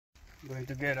I'm going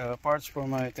to get parts for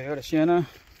my Toyota Sienna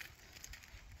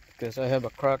because I have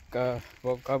a cracked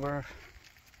valve cover,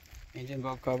 engine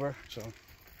valve cover. So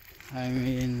I'm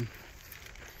in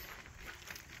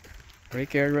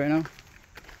brake yard right now.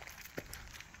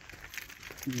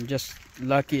 I'm just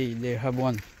lucky they have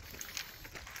one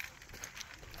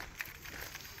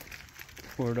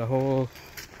for the whole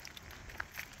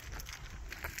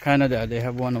Canada. They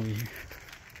have one over here.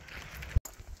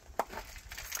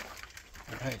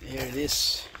 Right, here it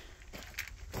is.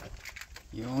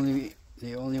 The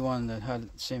only one that had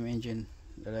the same engine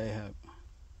that I have.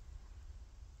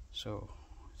 So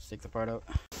let's take the part out.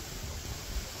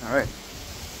 Alright,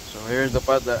 so here's the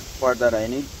part that I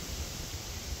need.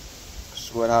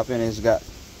 So what happened is got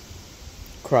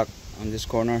crack on this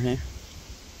corner here.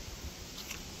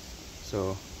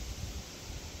 So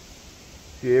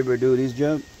if you ever do this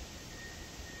job,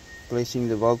 placing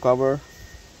the valve cover,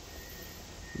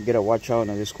 you gotta watch out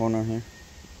on this corner here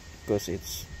because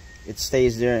it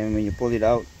stays there, and when you pull it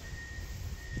out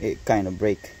it kind of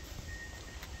break.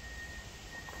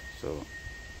 So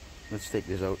let's take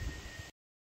this out.